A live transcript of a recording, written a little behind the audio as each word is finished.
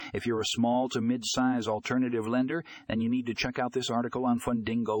If you're a small to mid-size alternative lender, then you need to check out this article on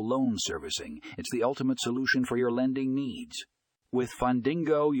Fundingo Loan Servicing. It's the ultimate solution for your lending needs. With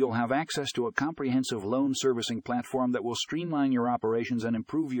Fundingo, you'll have access to a comprehensive loan servicing platform that will streamline your operations and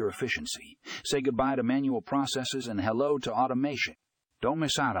improve your efficiency. Say goodbye to manual processes and hello to automation. Don't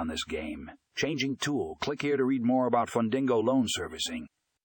miss out on this game. Changing tool. Click here to read more about Fundingo Loan Servicing.